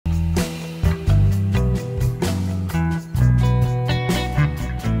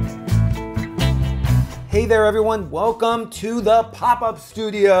Hey there everyone, welcome to the Pop-Up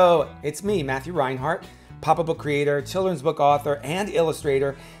Studio. It's me, Matthew Reinhardt, pop-up book creator, children's book author, and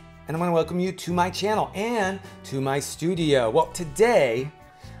illustrator, and I want to welcome you to my channel and to my studio. Well, today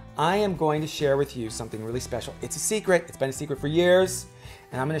I am going to share with you something really special. It's a secret, it's been a secret for years,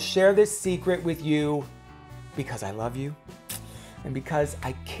 and I'm going to share this secret with you because I love you and because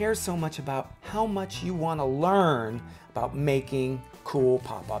I care so much about how much you want to learn about making cool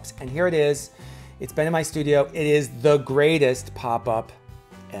pop-ups. And here it is. It's been in my studio. It is the greatest pop-up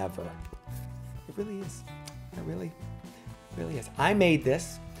ever. It really is. It really is. I made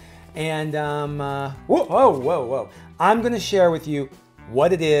this, and whoa. I'm gonna share with you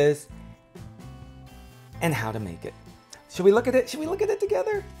what it is and how to make it. Should we look at it? Should we look at it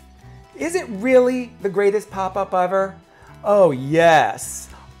together? Is it really the greatest pop-up ever? Oh, yes.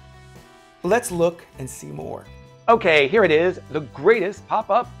 Let's look and see more. Okay, here it is, the greatest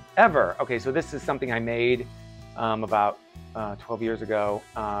pop-up ever. Okay, so this is something I made about 12 years ago.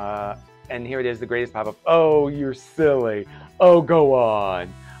 And here it is, the greatest pop-up. Oh, you're silly. Oh, go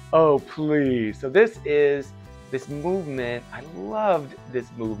on. Oh, please. So this is this movement. I loved this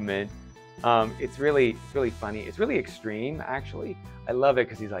movement. It's really funny. It's really extreme, actually. I love it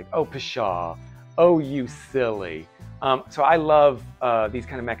because he's like, oh, pshaw. Oh, you silly. So I love these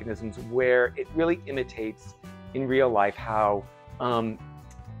kind of mechanisms where it really imitates in real life how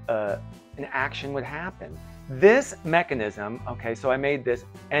an action would happen. This mechanism, okay, so I made this,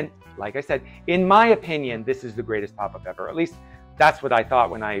 and like I said, in my opinion, this is the greatest pop-up ever. At least that's what I thought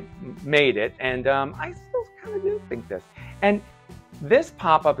when I made it, and I still kind of do think this. And this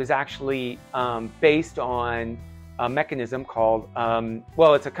pop-up is actually based on a mechanism called,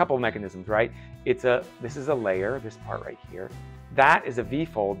 well, it's a couple of mechanisms, right? This is a layer, this part right here. That is a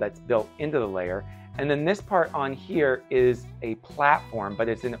V-fold that's built into the layer. And then this part on here is a platform, but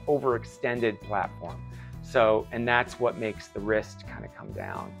it's an overextended platform. So, and that's what makes the wrist kind of come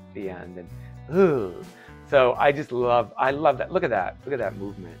down at the end. And ooh. So I love that. Look at that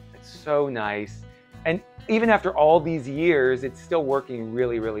movement. It's so nice. And even after all these years, it's still working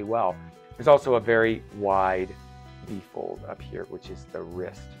really, really well. There's also a very wide V-fold up here, which is the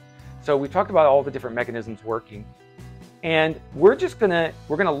wrist. So we've talked about all the different mechanisms working. And we're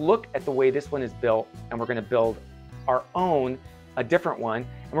gonna look at the way this one is built, and we're gonna build our own, a different one,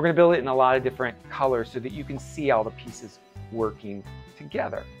 and we're gonna build it in a lot of different colors so that you can see all the pieces working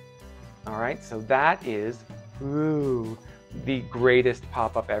together. All right, so that is, ooh, the greatest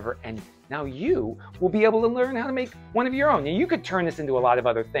pop-up ever. And now you will be able to learn how to make one of your own. And you could turn this into a lot of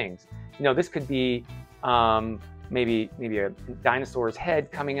other things. You know, this could be maybe a dinosaur's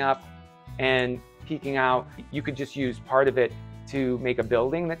head coming up and peeking out. You could just use part of it to make a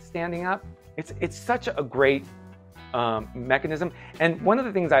building that's standing up. It's such a great mechanism. And one of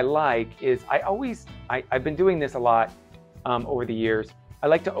the things I like is I've been doing this a lot over the years. I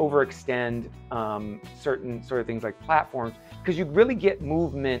like to overextend certain sort of things like platforms, because you really get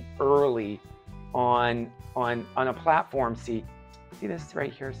movement early on a platform. See this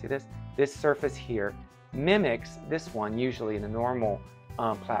right here? See this? This surface here mimics this one usually in a normal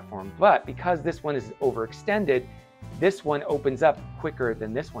platform, but because this one is overextended, this one opens up quicker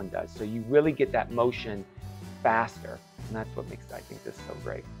than this one does. So you really get that motion faster, and that's what makes, I think, this so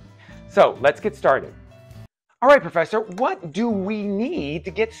great. So let's get started. All right, Professor, what do we need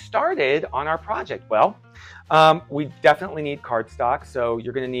to get started on our project? Well, we definitely need cardstock. So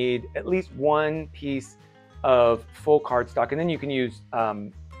you're going to need at least one piece of full cardstock, and then you can use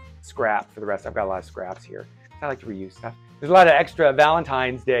scrap for the rest. I've got a lot of scraps here. I like to reuse stuff. There's a lot of extra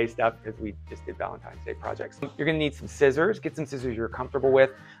Valentine's Day stuff because we just did Valentine's Day projects. You're gonna need some scissors. Get some scissors you're comfortable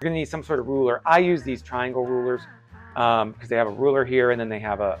with. You're gonna need some sort of ruler. I use these triangle rulers because they have a ruler here and then they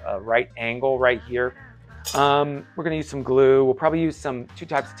have a right angle right here. We're gonna use some glue. We'll probably use two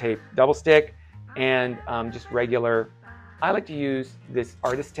types of tape, double stick and just regular. I like to use this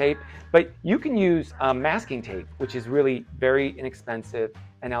artist tape, but you can use masking tape, which is really very inexpensive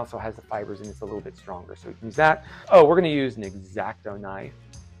and also has the fibers and it's a little bit stronger. So we can use that. Oh, we're gonna use an X-Acto knife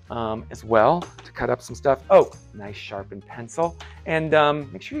as well to cut up some stuff. Oh, nice sharpened pencil. And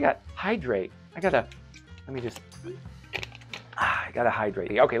make sure you got hydrate. I gotta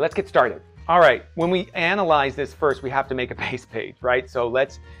hydrate. Okay, let's get started. All right, when we analyze this first, we have to make a base page, right? So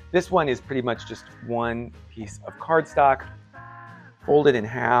this one is pretty much just one piece of cardstock, folded in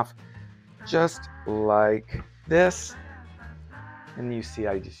half, just like this. And you see,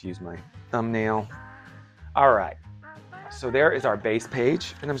 I just use my thumbnail. All right, so there is our base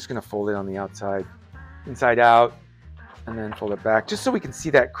page, and I'm just gonna fold it on the outside, inside out, and then fold it back, just so we can see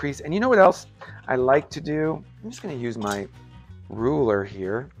that crease. And you know what else I like to do? I'm just gonna use my ruler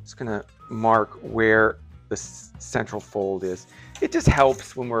here. I'm just gonna mark where the central fold is. It just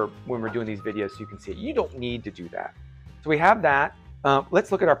helps when we're doing these videos so you can see it. You don't need to do that. So we have that.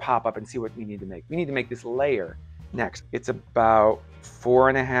 Let's look at our pop-up and see what we need to make. We need to make this layer next. It's about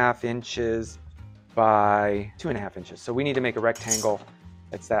 4.5 inches by 2.5 inches. So we need to make a rectangle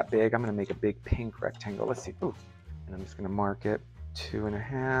that's that big. I'm gonna make a big pink rectangle. Let's see, ooh, and I'm just gonna mark it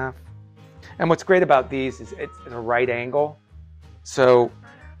 2.5. And what's great about these is it's a right angle. So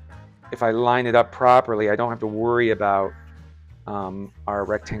if I line it up properly, I don't have to worry about our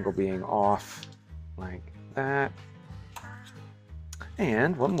rectangle being off like that.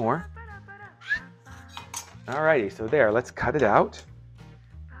 And one more. Alrighty, so there, let's cut it out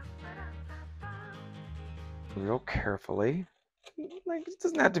real carefully. Like, it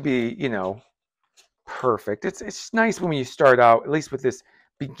doesn't have to be, you know, perfect. It's nice when you start out, at least with this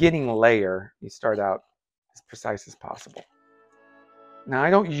beginning layer, you start out as precise as possible. Now, I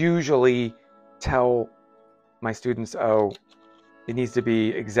don't usually tell my students, oh, it needs to be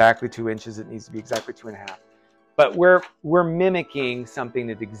exactly 2 inches, it needs to be exactly 2.5. But we're mimicking something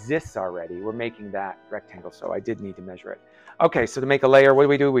that exists already. We're making that rectangle, so I did need to measure it. Okay, so to make a layer, what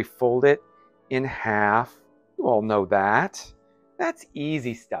do? We fold it in half. You all know that. That's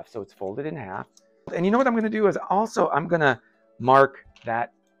easy stuff, so it's folded in half. And you know what I'm gonna do is also, I'm gonna mark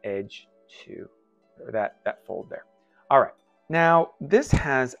that edge too, or that fold there. All right, now this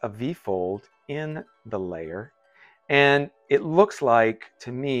has a V-fold in the layer, and it looks like,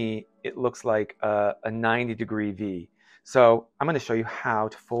 to me, it looks like a 90-degree V. So I'm gonna show you how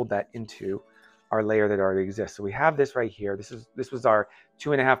to fold that into our layer that already exists. So we have this right here. This was our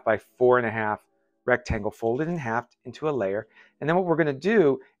 2.5 by 4.5 rectangle folded in half into a layer. And then what we're gonna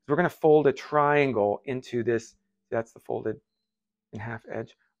do is we're gonna fold a triangle into this. That's the folded in half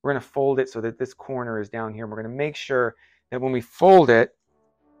edge. We're gonna fold it so that this corner is down here. And we're gonna make sure that when we fold it,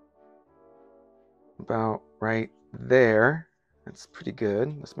 about right there, that's pretty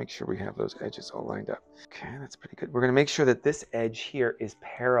good. Let's make sure we have those edges all lined up. Okay, that's pretty good. We're gonna make sure that this edge here is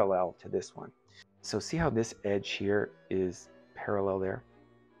parallel to this one. So see how this edge here is parallel there?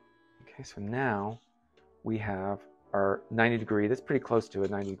 Okay, so now we have our 90-degree, that's pretty close to a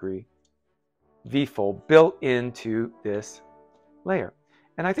 90-degree V-fold built into this layer.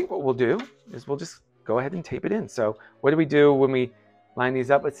 And I think what we'll do is we'll just go ahead and tape it in. So what do we do when we line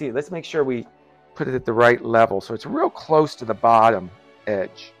these up? Let's see, let's make sure we put it at the right level. So it's real close to the bottom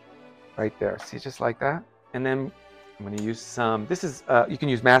edge right there. See, just like that. And then I'm gonna use some, this is, you can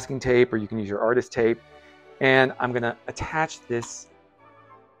use masking tape or you can use your artist tape. And I'm gonna attach this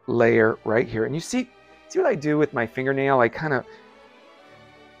layer right here. And you see what I do with my fingernail? I kind of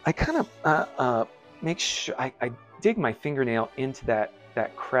make sure I dig my fingernail into that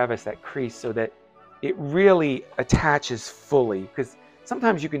crevice, that crease, so that it really attaches fully. Because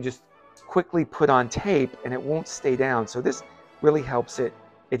sometimes you can just quickly put on tape and it won't stay down. So this really helps it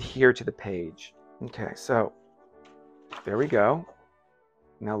adhere to the page. Okay, so there we go.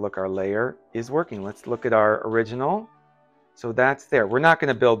 Now look, our layer is working. Let's look at our original. So that's there. We're not going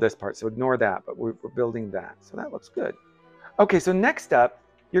to build this part, so ignore that, but we're building that. So that looks good. Okay, so next up,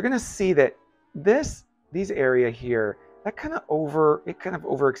 you're going to see that these area here, it kind of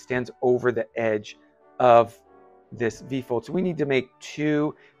overextends over the edge of this V-fold. So we need to make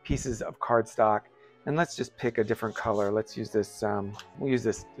 2 pieces of cardstock, and let's just pick a different color. Let's use this, we'll use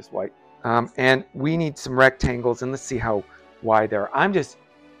this white. And we need some rectangles, and let's see how wide they are.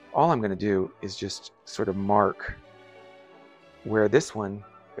 All I'm going to do is just sort of mark where this one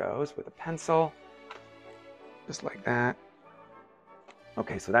goes with a pencil, just like that.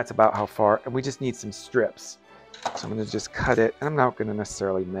 Okay, so that's about how far, and we just need some strips. So I'm going to just cut it, and I'm not going to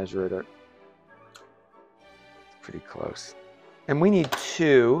necessarily measure it. It's pretty close. And we need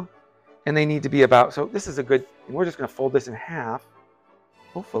 2, and they need to be about, so this is a good, and we're just going to fold this in half.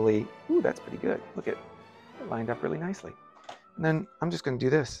 Hopefully, ooh, that's pretty good. Look at it lined up really nicely. And then I'm just going to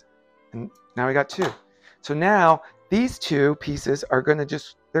do this, and now we got 2. So now these 2 pieces are going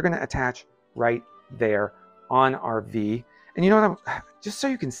to they're going to attach right there on our V. And you know what, just so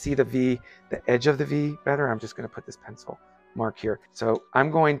you can see the V, the edge of the V better, I'm just going to put this pencil mark here. So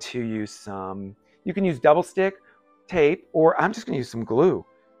I'm going to use some, you can use double stick tape, or I'm just going to use some glue.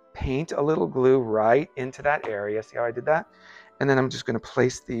 Paint a little glue right into that area. See how I did that? And then I'm just going to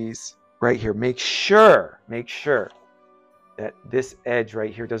place these right here. Make sure that this edge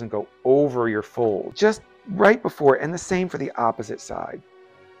right here doesn't go over your fold. Just right before, and the same for the opposite side.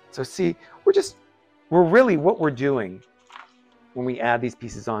 So see, we're really, what we're doing when we add these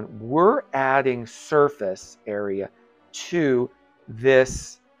pieces on, we're adding surface area to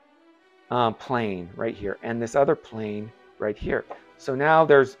this plane right here and this other plane right here. So now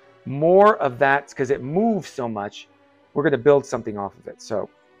there's more of that, because it moves so much, we're going to build something off of it. So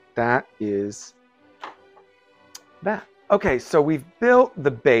that is that. Okay, so we've built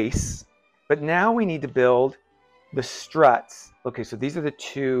the base, but now we need to build the struts. Okay, so these are the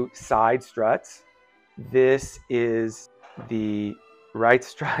two side struts. This is the right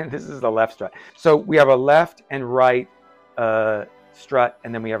strut. This is the left strut. So we have a left and right strut,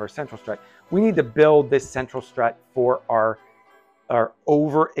 and then we have our central strut. We need to build this central strut for our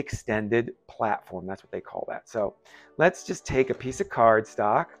overextended platform. That's what they call that. So let's just take a piece of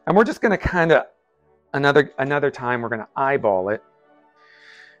cardstock, and we're just going to kind of another time we're going to eyeball it.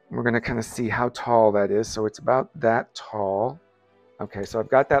 We're going to kind of see how tall that is. So it's about that tall. Okay, so I've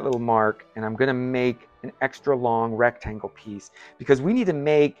got that little mark, and I'm going to make an extra long rectangle piece because we need to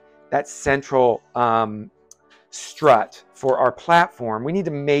make that central strut for our platform. We need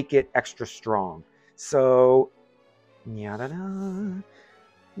to make it extra strong. So, okay,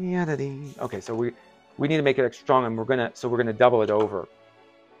 so we need to make it extra strong, and we're gonna double it over.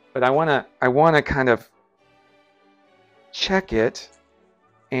 But I wanna kind of check it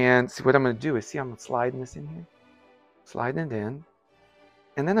and see. What I'm gonna do is see, I'm sliding this in here, sliding it in,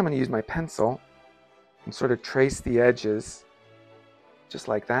 and then I'm gonna use my pencil and sort of trace the edges just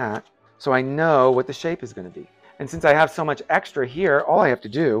like that, so I know what the shape is gonna be. And since I have so much extra here, all I have to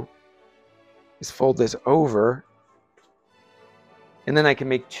do is fold this over, and then I can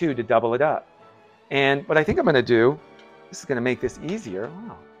make two to double it up. And what I think I'm gonna do, this is gonna make this easier.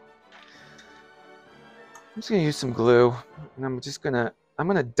 Wow. I'm just gonna use some glue, and I'm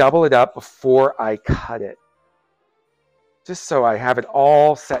gonna double it up before I cut it, just so I have it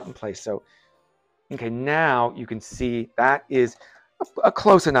all set in place. So, okay, now you can see that is a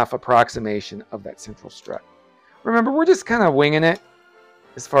close enough approximation of that central strut. Remember, we're just kind of winging it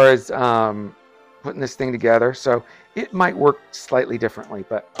as far as putting this thing together. So it might work slightly differently,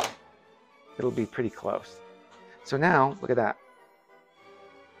 but it'll be pretty close. So now, look at that.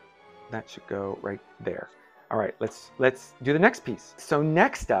 That should go right there. All right, let's do the next piece. So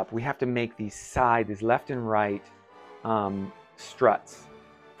next up, we have to make these left and right struts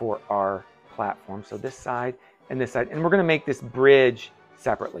for our platform. So this side and this side, and we're gonna make this bridge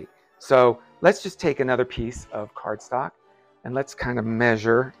separately. So let's just take another piece of cardstock and let's kind of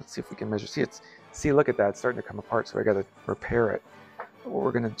measure. Let's see if we can measure. See, look at that, it's starting to come apart, so I gotta repair it. But what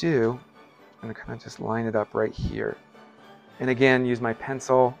we're gonna do, I'm gonna kind of just line it up right here. And again, use my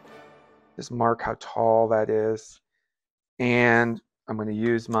pencil, just mark how tall that is. And I'm gonna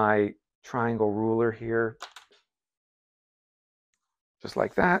use my triangle ruler here, just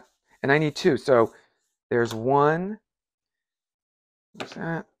like that. And I need two, so there's one, there's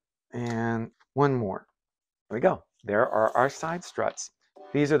that, and one more. There we go. There are our side struts.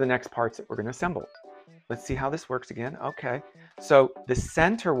 These are the next parts that we're going to assemble. Let's see how this works again. Okay, so the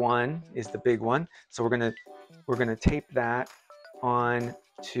center one is the big one. So we're gonna tape that on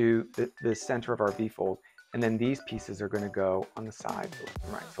to the center of our V-fold, and then these pieces are going to go on the side.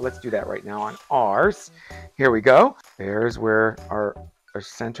 All right, so let's do that right now on ours. Here we go. There's where our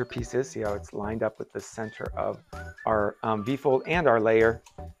center piece is. See how it's lined up with the center of our V-fold and our layer.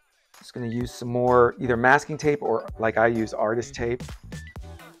 Just going to use some more either masking tape or, like I use, artist tape.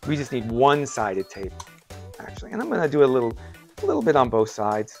 We just need one-sided tape, actually. And I'm going to do a little bit on both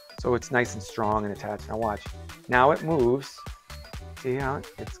sides so it's nice and strong and attached. Now watch. Now it moves. See how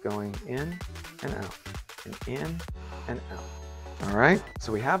it's going in and out, and in and out. All right,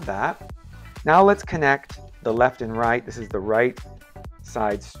 so we have that. Now let's connect the left and right. This is the right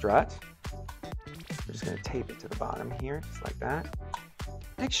side strut. We're just going to tape it to the bottom here, just like that.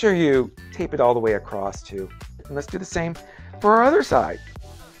 Make sure you tape it all the way across too. And let's do the same for our other side.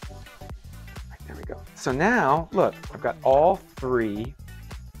 Right, there we go. So now, look, I've got all three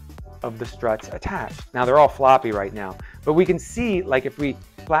of the struts attached. Now they're all floppy right now, but we can see, like if we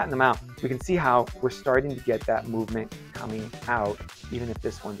flatten them out, we can see how we're starting to get that movement coming out, even if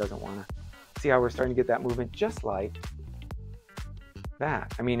this one doesn't want to. See how we're starting to get that movement just like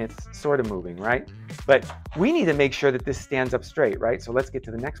that. I mean, it's sort of moving, right? But we need to make sure that this stands up straight, right? So let's get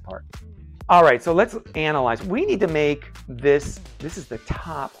to the next part. All right, so let's analyze. We need to make this is the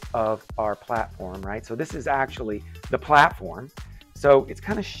top of our platform, right? So this is actually the platform. So it's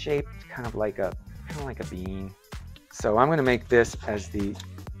kind of shaped kind of like a bean. So I'm going to make this as the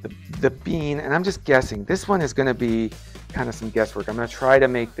bean, and I'm just guessing. This one is going to be kind of some guesswork. I'm going to try to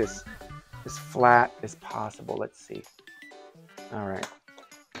make this as flat as possible. Let's see. All right.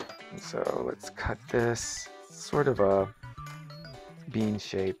 So let's cut this sort of a bean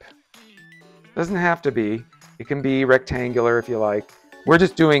shape. Doesn't have to be. It can be rectangular if you like. We're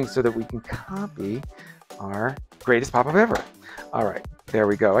just doing so that we can copy our Greatest pop-up ever. All right, there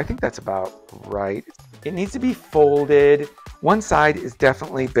we go. I think that's about right. It needs to be folded. One side is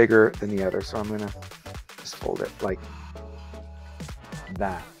definitely bigger than the other, so I'm gonna just fold it like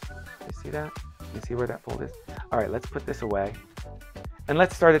that. You see that? You see where that fold is? All right, let's put this away. And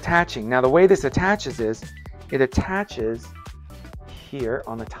let's start attaching. Now the way this attaches is, it attaches here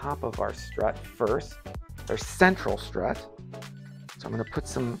on the top of our strut first, our central strut. So I'm gonna put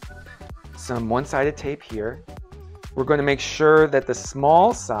some one-sided tape here. We're going to make sure that the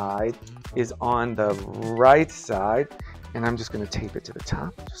small side is on the right side, and I'm just going to tape it to the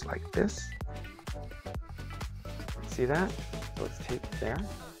top, just like this. See that? So it's taped there.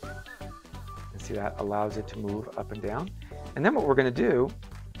 And see that allows it to move up and down. And then what we're going to do,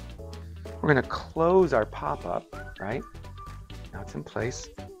 we're going to close our pop-up, right? Now it's in place.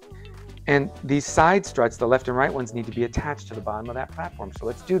 And these side struts, the left and right ones, need to be attached to the bottom of that platform. So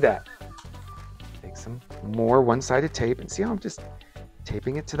let's do that. Take some more one-sided tape, and see how I'm just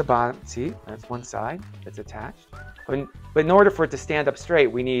taping it to the bottom. See, that's one side that's attached. But in order for it to stand up straight,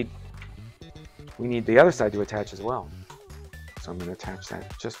 we need the other side to attach as well. So I'm going to attach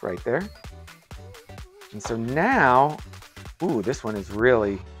that just right there. And so now, ooh, this one is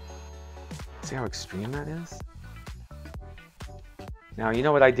really, see how extreme that is? Now, you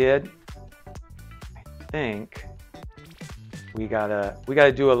know what I did? I think we gotta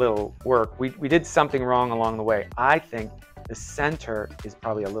do a little work. We did something wrong along the way. I think the center is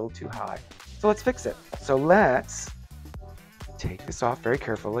probably a little too high. So let's fix it. So let's take this off very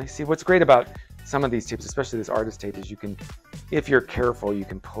carefully. See, what's great about some of these tapes, especially this artist tape, is you can, if you're careful, you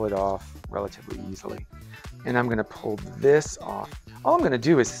can pull it off relatively easily. And I'm gonna pull this off. All I'm gonna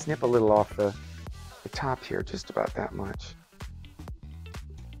do is snip a little off the top here, just about that much.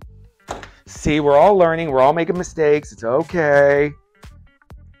 See, we're all learning, we're all making mistakes, it's okay.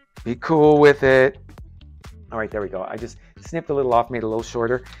 Be cool with it. All right, there we go. I just snipped a little off, made it a little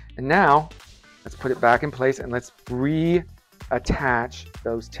shorter. And now, let's put it back in place and let's reattach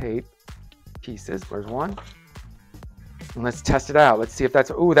those tape pieces. There's one. And let's test it out. Let's see if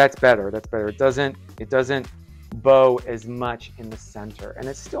that's, ooh, that's better, that's better. It doesn't bow as much in the center, and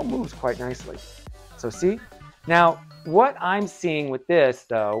it still moves quite nicely. So see? Now, what I'm seeing with this,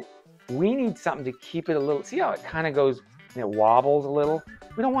 though, we need something to keep it a little, see how it kind of goes, it wobbles a little?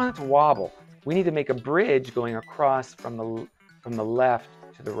 We don't want it to wobble. We need to make a bridge going across from the left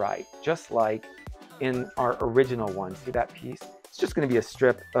to the right, just like in our original one. See that piece? It's just going to be a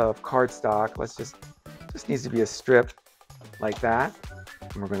strip of cardstock. Just needs to be a strip like that.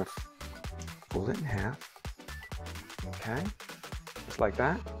 And we're going to fold it in half. Okay, just like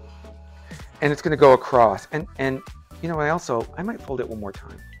that. And it's going to go across. And you know, I might fold it one more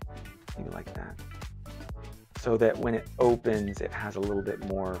time. Maybe like that, so that when it opens, it has a little bit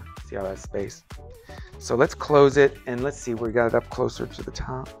more, see how that's space. So let's close it, and let's see, we got it up closer to the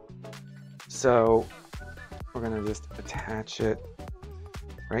top. So we're gonna just attach it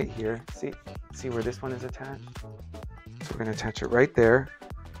right here. See where this one is attached? So we're gonna attach it right there,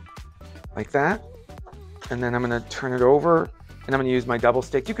 like that. And then I'm gonna turn it over, and I'm gonna use my double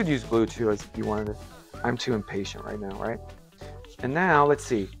stick. You could use glue too, if you wanted to. I'm too impatient right now, right? And now, let's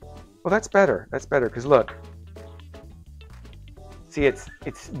see. Well, that's better, because look, see, it's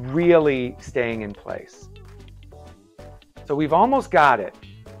really staying in place. So we've almost got it.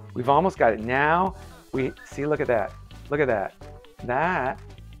 We've almost got it. Now, see, look at that. Look at that. That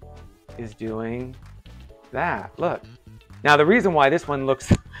is doing that, look. Now, the reason why this one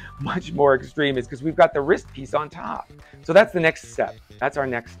looks much more extreme is because we've got the wrist piece on top. So that's the next step. That's our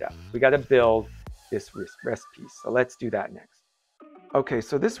next step. We got to build this wrist piece. So let's do that next. Okay,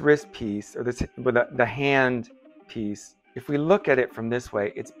 so this wrist piece, or the hand piece, if we look at it from this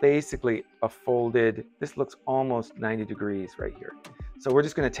way, it's basically a folded, this looks almost 90 degrees right here. So we're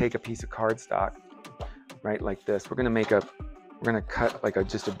just gonna take a piece of cardstock, right, like this. We're gonna cut like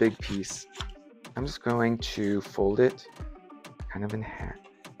just a big piece. I'm just going to fold it kind of in half,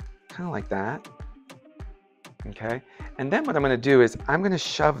 kind of like that, okay? And then what I'm gonna do is I'm gonna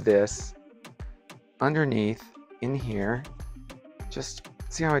shove this underneath in here. Just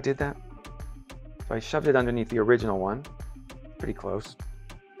see how I did that? So I shoved it underneath the original one, pretty close.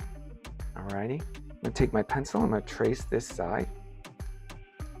 Alrighty, I'm gonna take my pencil, I'm gonna trace this side.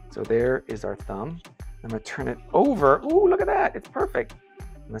 So there is our thumb. I'm gonna turn it over. Ooh, look at that, it's perfect.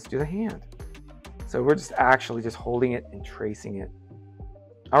 Let's do the hand. So we're just actually just holding it and tracing it.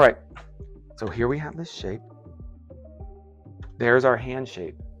 All right, so here we have this shape. There's our hand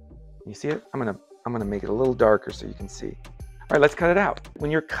shape. You see it? I'm gonna make it a little darker so you can see. All right, let's cut it out. When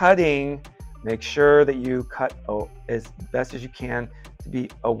you're cutting, make sure that you cut as best as you can to be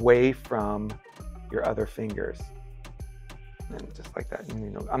away from your other fingers. And just like that. You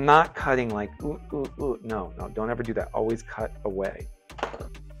know, I'm not cutting like, ooh, ooh, ooh. No, no, don't ever do that. Always cut away.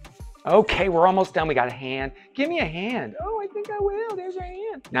 Okay, we're almost done. We got a hand. Give me a hand. Oh, I think I will. There's your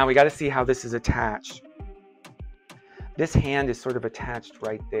hand. Now we got to see how this is attached. This hand is sort of attached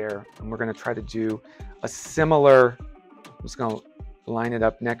right there. And we're going to try to do a similar, I'm just going to line it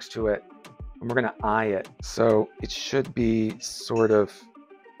up next to it. And we're going to eye it. So it should be sort of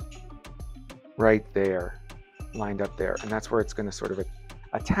right there, lined up there. And that's where it's going to sort of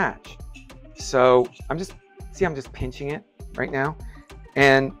attach. So I'm just pinching it right now.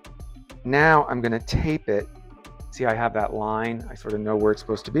 And now I'm going to tape it. See, I have that line. I sort of know where it's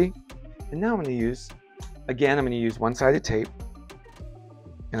supposed to be. And now I'm going to use, again, I'm going to use one-sided tape.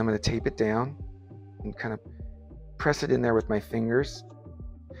 And I'm going to tape it down and kind of press it in there with my fingers.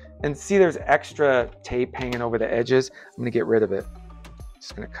 And see, there's extra tape hanging over the edges. I'm going to get rid of it.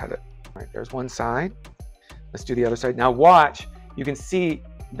 Just going to cut it. All right, there's one side. Let's do the other side. Now watch. You can see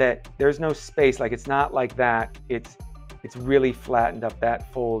that there's no space. Like, it's not like that. It's really flattened up.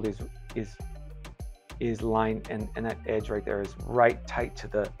 That fold is lined, and that edge right there is right tight to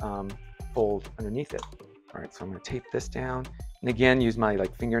the fold underneath it. All right, so I'm going to tape this down, and again use my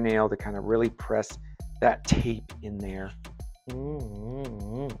like fingernail to kind of really press that tape in there.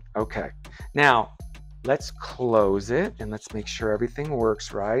 Okay, now let's close it and let's make sure everything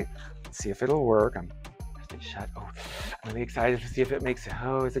works right. Let's see if it'll work. I'm shut. Oh, I'm really excited to see if it makes it.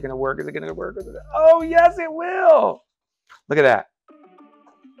 Oh, is it going to work? Is it going to work? Oh, yes, it will. Look at that.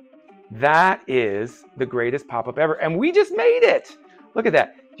 That is the greatest pop-up ever. And we just made it. Look at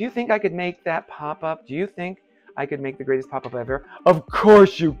that. Do you think I could make that pop-up? Do you think I could make the greatest pop-up ever? Of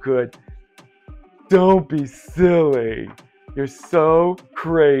course you could. Don't be silly. You're so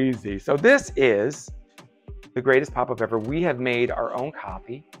crazy. So this is the greatest pop-up ever. We have made our own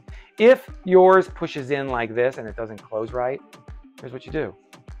copy. If yours pushes in like this and it doesn't close right, here's what you do.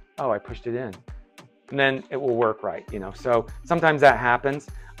 Oh, I pushed it in. And then it will work right, you know. So sometimes that happens.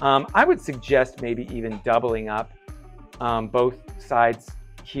 I would suggest maybe even doubling up both sides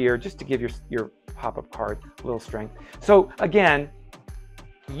here just to give your pop-up card a little strength. So again,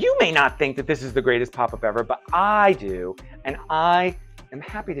 you may not think that this is the greatest pop-up ever, but I do. And I am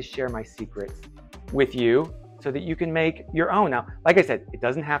happy to share my secrets with you so that you can make your own. Now, like I said, it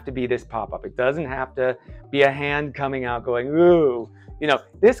doesn't have to be this pop-up. It doesn't have to be a hand coming out going, ooh. You know,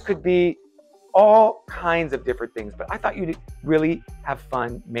 this could be all kinds of different things, but I thought you'd really have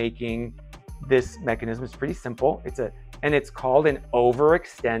fun making this mechanism. It's pretty simple. And it's called an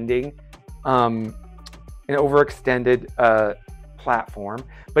overextended platform,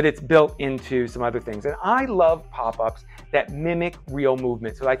 but it's built into some other things. And I love pop-ups that mimic real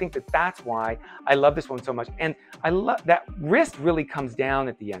movement. So I think that's why I love this one so much. And I love that wrist really comes down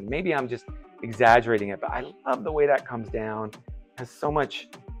at the end. Maybe I'm just exaggerating it, but I love the way that comes down. It has so much,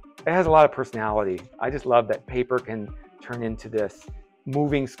 it has a lot of personality. I just love that paper can turn into this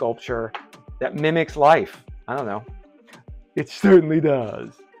moving sculpture that mimics life. I don't know. It certainly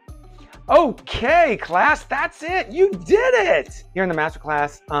does. Okay, class, that's it. You did it. Here in the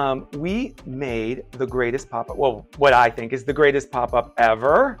masterclass, we made the greatest pop-up, well, what I think is the greatest pop-up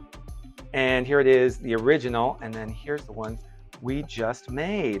ever. And here it is, the original. And then here's the one we just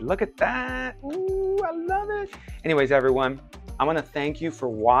made. Look at that. Ooh, I love it. Anyways, everyone, I want to thank you for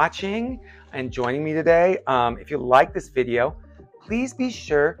watching and joining me today. If you like this video, please be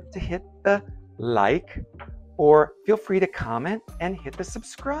sure to hit the like, or feel free to comment and hit the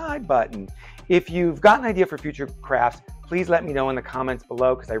subscribe button. If you've got an idea for future crafts, please let me know in the comments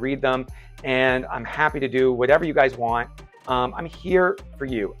below because I read them and I'm happy to do whatever you guys want. I'm here for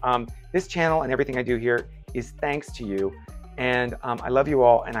you. This channel and everything I do here is thanks to you. And I love you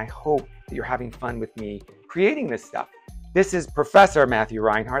all, and I hope that you're having fun with me creating this stuff. This is Professor Matthew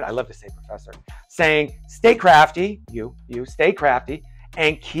Reinhardt, I love to say professor, saying stay crafty, you stay crafty,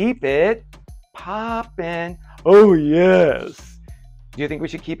 and keep it poppin'. Oh, yes. Do you think we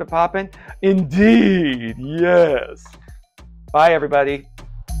should keep it poppin'? Indeed, yes. Bye, everybody.